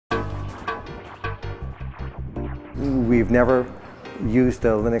We've never used a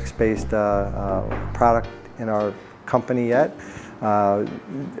Linux-based product in our company yet.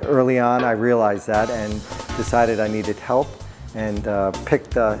 Early on I realized that and decided I needed help, and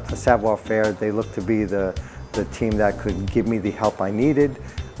picked Savoir-faire. They looked to be the team that could give me the help I needed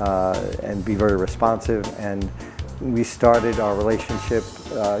and be very responsive. And we started our relationship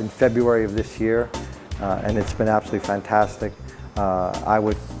in February of this year, and it's been absolutely fantastic. I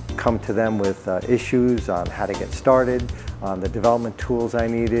would come to them with issues on how to get started, on the development tools I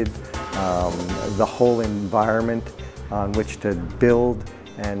needed, the whole environment on which to build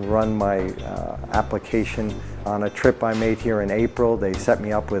and run my application. On a trip I made here in April, they set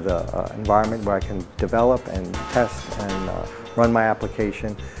me up with an environment where I can develop and test and run my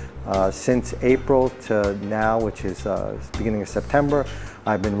application. Since April to now, which is beginning of September,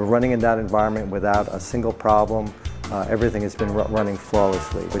 I've been running in that environment without a single problem. Everything has been running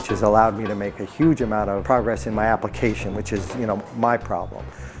flawlessly, which has allowed me to make a huge amount of progress in my application, which is, my problem.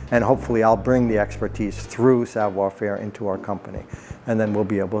 And hopefully I'll bring the expertise through Savoir-faire into our company, and then we'll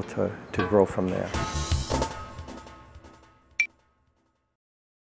be able to grow from there.